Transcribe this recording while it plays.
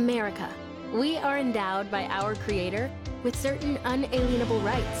America. We are endowed by our Creator with certain unalienable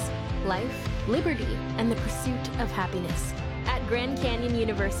rights: life, liberty, and the pursuit of happiness. At Grand Canyon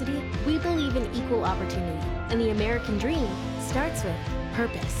University, we believe in equal opportunity, and the American dream starts with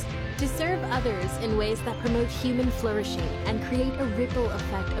purpose. To serve others in ways that promote human flourishing and create a ripple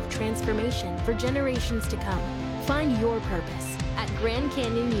effect of transformation for generations to come. Find your purpose at Grand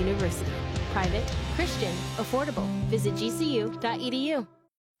Canyon University. Private, Christian, affordable. Visit gcu.edu.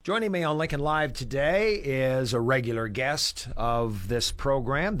 Joining me on Lincoln Live today is a regular guest of this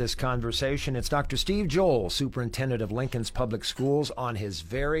program, this conversation. It's Dr. Steve Joel, Superintendent of Lincoln's Public Schools, on his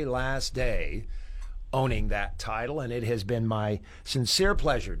very last day owning that title. And it has been my sincere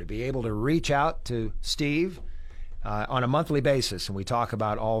pleasure to be able to reach out to Steve on a monthly basis. And we talk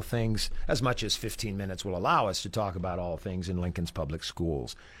about all things, as much as 15 minutes will allow us to talk about all things in Lincoln's Public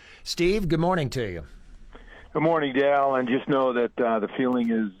Schools. Steve, good morning to you. Good morning, Dale, and just know that the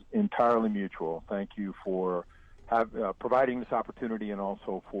feeling is entirely mutual. Thank you for providing this opportunity, and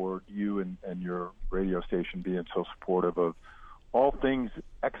also for you and your radio station being so supportive of all things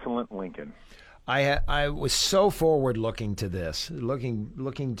excellent Lincoln. I was so forward-looking to this,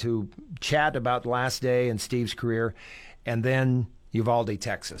 looking to chat about last day in Steve's career, and then Uvalde,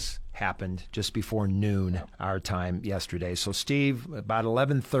 Texas happened just before noon our time yesterday. So, Steve, about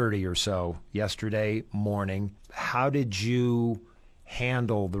 11:30 or so yesterday morning, how did you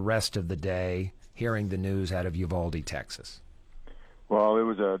handle the rest of the day hearing the news out of Uvalde, Texas? Well, it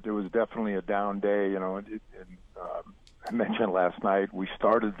was definitely a down day. I mentioned last night we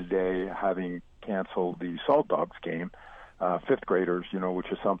started the day having canceled the Salt Dogs game, fifth graders,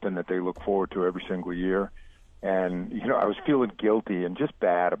 which is something that they look forward to every single year. And, I was feeling guilty and just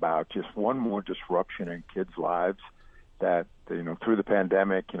bad about just one more disruption in kids' lives that, through the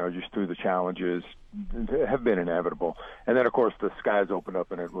pandemic, just through the challenges have been inevitable. And then, of course, the skies opened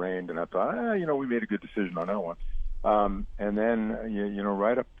up and it rained, and I thought, we made a good decision on that one. And then,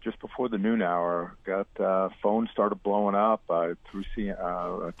 right up just before the noon hour, got phones started blowing up. I threw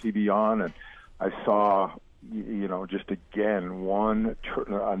TV on, and I saw just again,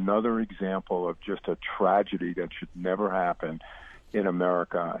 another example of just a tragedy that should never happen in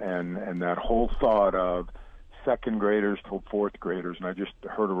America. And that whole thought of second graders to fourth graders. And I just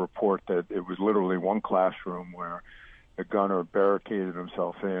heard a report that it was literally one classroom where a gunner barricaded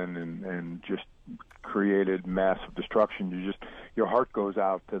himself in and just created massive destruction. Your heart goes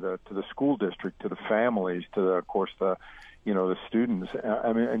out to the school district, to the families, to the students,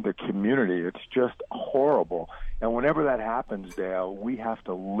 and the community. It's just horrible. And whenever that happens, Dale, we have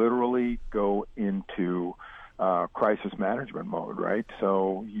to literally go into crisis management mode, right?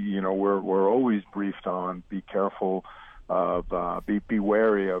 So, we're always briefed on be careful of, be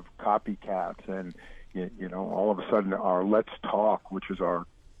wary of copycats. And, all of a sudden our Let's Talk, which is our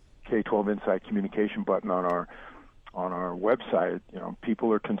K-12 Insight communication button on our website,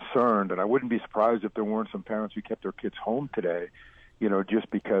 people are concerned, and I wouldn't be surprised if there weren't some parents who kept their kids home today, just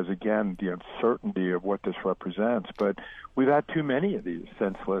because, again, the uncertainty of what this represents. But we've had too many of these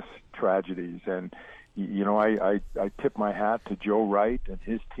senseless tragedies, and, I tip my hat to Joe Wright and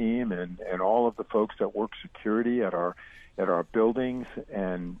his team and all of the folks that work security at our buildings,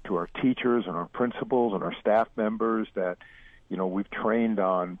 and to our teachers and our principals and our staff members that, we've trained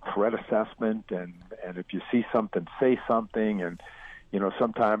on threat assessment, and if you see something, say something. And,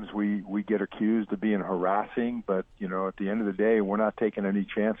 sometimes we get accused of being harassing, but, at the end of the day, we're not taking any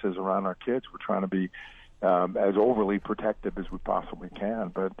chances around our kids. We're trying to be as overly protective as we possibly can.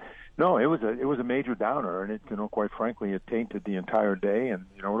 But no, it was a major downer, and it, quite frankly, it tainted the entire day. And,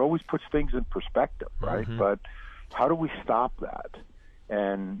 it always puts things in perspective, right? Mm-hmm. But how do we stop that?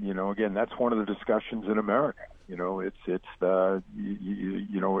 And, again, that's one of the discussions in America. It's the,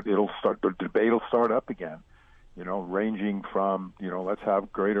 the debate will start up again, ranging from, let's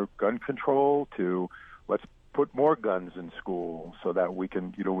have greater gun control to let's put more guns in school so that we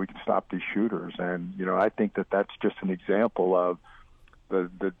can stop these shooters. And, I think that that's just an example of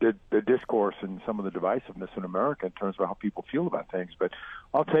the discourse and some of the divisiveness in America in terms of how people feel about things. But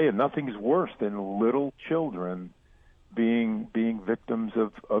I'll tell you, nothing's worse than little children being victims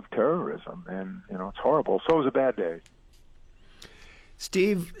of terrorism, and it's horrible. So it was a bad day.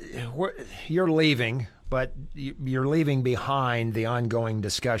 Steve, you're leaving, but you're leaving behind the ongoing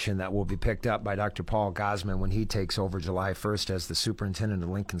discussion that will be picked up by Dr. Paul Gosman when he takes over July 1st as the superintendent of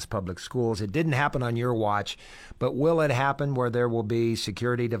Lincoln's Public Schools. It didn't happen on your watch, but will it happen where there will be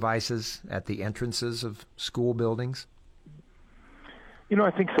security devices at the entrances of school buildings?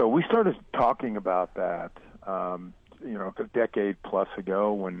 I think so. We started talking about that a decade plus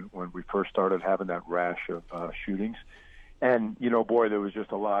ago when we first started having that rash of shootings. And, boy, there was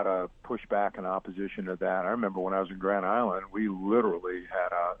just a lot of pushback and opposition to that. I remember when I was in Grand Island, we literally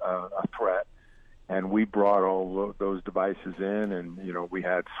had a threat, and we brought all those devices in, and, we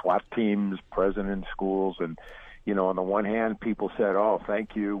had SWAT teams present in schools. And, on the one hand, people said, oh,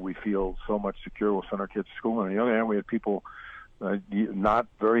 thank you, we feel so much secure, we'll send our kids to school. And on the other hand, we had people not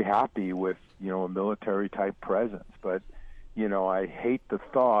very happy with, a military-type presence. But, I hate the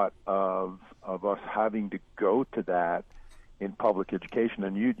thought of us having to go to that in public education.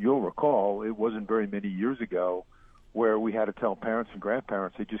 And you'll recall, it wasn't very many years ago where we had to tell parents and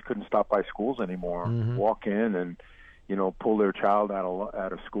grandparents they just couldn't stop by schools anymore, walk in and, pull their child out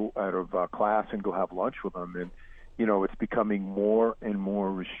of class and go have lunch with them. And, it's becoming more and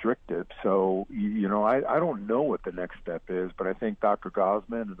more restrictive. So, I don't know what the next step is, but I think Dr.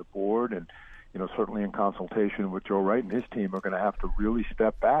 Gosman and the board and, certainly in consultation with Joe Wright and his team are going to have to really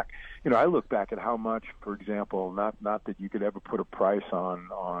step back. I look back at how much, for example, not that you could ever put a price on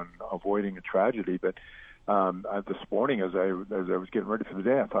avoiding a tragedy, but this morning as I was getting ready for the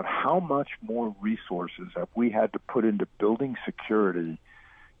day, I thought how much more resources have we had to put into building security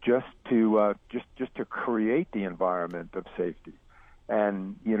just to create the environment of safety.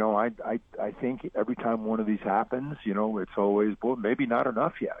 And, I think every time one of these happens, it's always, well, maybe not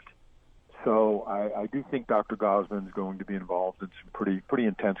enough yet. So I do think Dr. Gosman is going to be involved in some pretty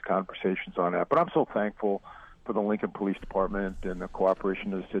intense conversations on that. But I'm so thankful for the Lincoln Police Department and the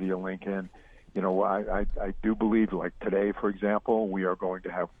cooperation of the city of Lincoln. I do believe, like today, for example, we are going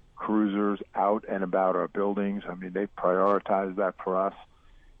to have cruisers out and about our buildings. I mean, they've prioritized that for us.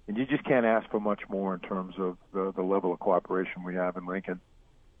 And you just can't ask for much more in terms of the level of cooperation we have in Lincoln.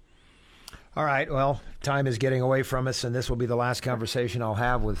 All right. Well, time is getting away from us, and this will be the last conversation I'll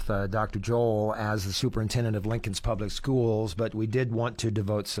have with Dr. Joel as the superintendent of Lincoln's public schools, but we did want to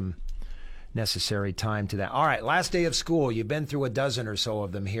devote some necessary time to that. All right. Last day of school. You've been through a dozen or so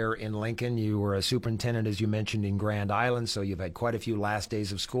of them here in Lincoln. You were a superintendent, as you mentioned, in Grand Island, so you've had quite a few last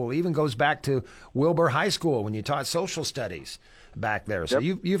days of school. It even goes back to Wilbur High School when you taught social studies back there. So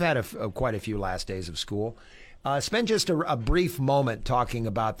you've had quite a few last days of school. Spend just a brief moment talking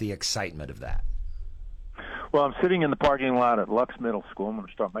about the excitement of that. Well, I'm sitting in the parking lot at Lux Middle School. I'm going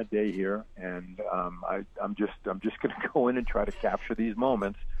to start my day here, and I'm just going to go in and try to capture these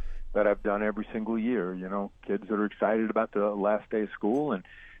moments that I've done every single year. Kids that are excited about the last day of school, and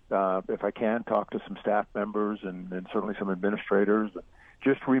if I can, talk to some staff members and certainly some administrators.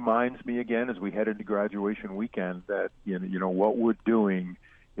 Just reminds me again as we head into graduation weekend that what we're doing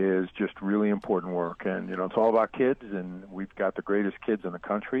is just really important work. And, it's all about kids, and we've got the greatest kids in the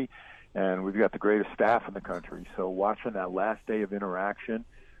country, and we've got the greatest staff in the country. So watching that last day of interaction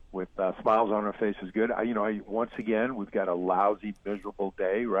with smiles on our face is good. Once again, we've got a lousy, miserable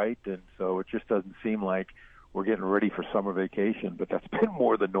day, right? And so it just doesn't seem like we're getting ready for summer vacation, but that's been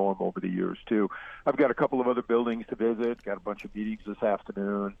more the norm over the years, too. I've got a couple of other buildings to visit, got a bunch of meetings this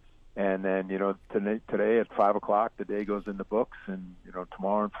afternoon. And then, today at 5 o'clock, the day goes in the books. And,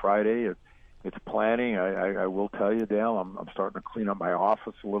 tomorrow and Friday, it's planning. I will tell you, Dale, I'm starting to clean up my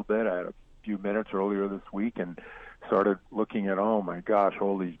office a little bit. I had a few minutes earlier this week and started looking at, oh, my gosh,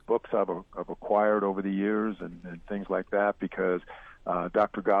 all these books I've acquired over the years and things like that, because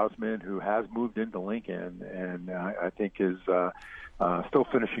Dr. Gosman, who has moved into Lincoln and I think is still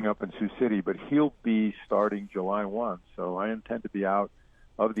finishing up in Sioux City, but he'll be starting July 1. So I intend to be out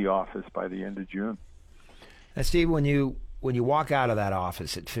of the office by the end of June. And Steve, when you walk out of that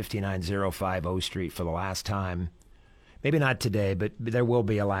office at 5905 O Street for the last time, maybe not today, but there will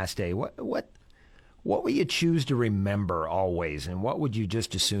be a last day. What will you choose to remember always, and what would you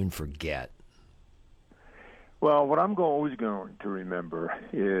just as soon forget? Well, what I'm always going to remember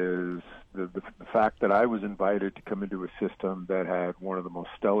is the fact that I was invited to come into a system that had one of the most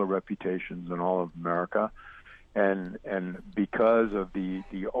stellar reputations in all of America. And because of the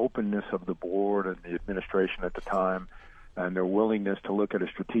openness of the board and the administration at the time and their willingness to look at a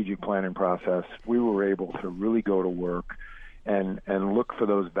strategic planning process, we were able to really go to work and look for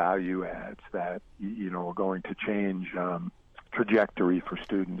those value adds that, are going to change trajectory for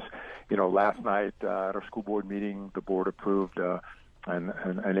students. Last night at our school board meeting, the board approved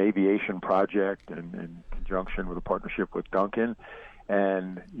an aviation project in conjunction with a partnership with Duncan.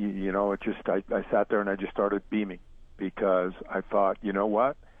 And, I sat there and I just started beaming because I thought, you know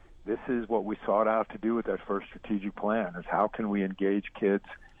what? This is what we sought out to do with that first strategic plan, is how can we engage kids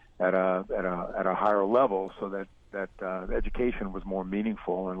at a higher level so that education was more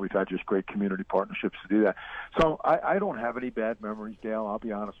meaningful, and we've had just great community partnerships to do that. So I don't have any bad memories, Dale. I'll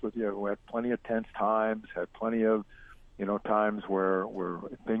be honest with you. We had plenty of tense times, had plenty of, times where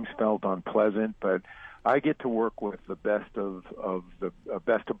things felt unpleasant, but I get to work with the best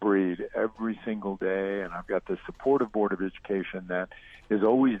of breed every single day, and I've got this supportive board of education that is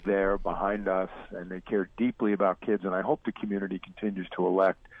always there behind us, and they care deeply about kids. And I hope the community continues to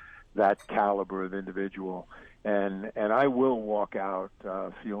elect that caliber of individual. And I will walk out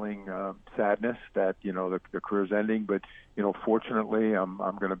feeling sadness that the career's ending, but fortunately I'm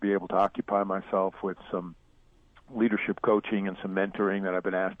going to be able to occupy myself with some leadership coaching and some mentoring that I've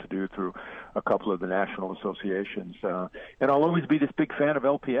been asked to do through a couple of the national associations. And I'll always be this big fan of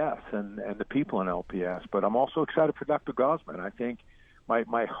LPS and the people in LPS, but I'm also excited for Dr. Gosman. I think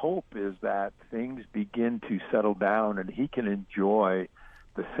my hope is that things begin to settle down and he can enjoy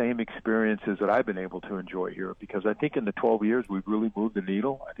the same experiences that I've been able to enjoy here, because I think in the 12 years we've really moved the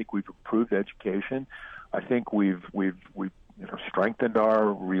needle. I think we've improved education. I think we've strengthened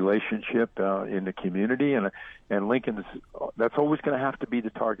our relationship in the community, and Lincoln, that's always going to have to be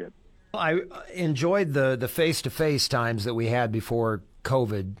the target. I enjoyed the face-to-face times that we had before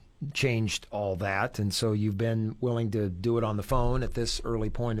COVID changed all that, and so you've been willing to do it on the phone at this early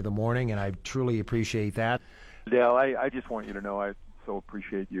point of the morning, and I truly appreciate that. Dale, I just want you to know I so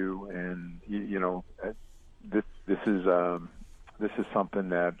appreciate you, and this is something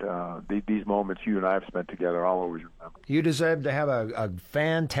that these moments you and I have spent together I'll always remember. You deserve to have a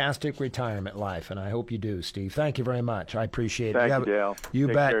fantastic retirement life, and I hope you do, Steve. Thank you very much. I appreciate it. Thank you, Dale. You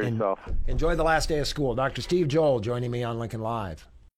Take bet. Care of yourself. Enjoy the last day of school. Dr. Steve Joel joining me on Lincoln Live.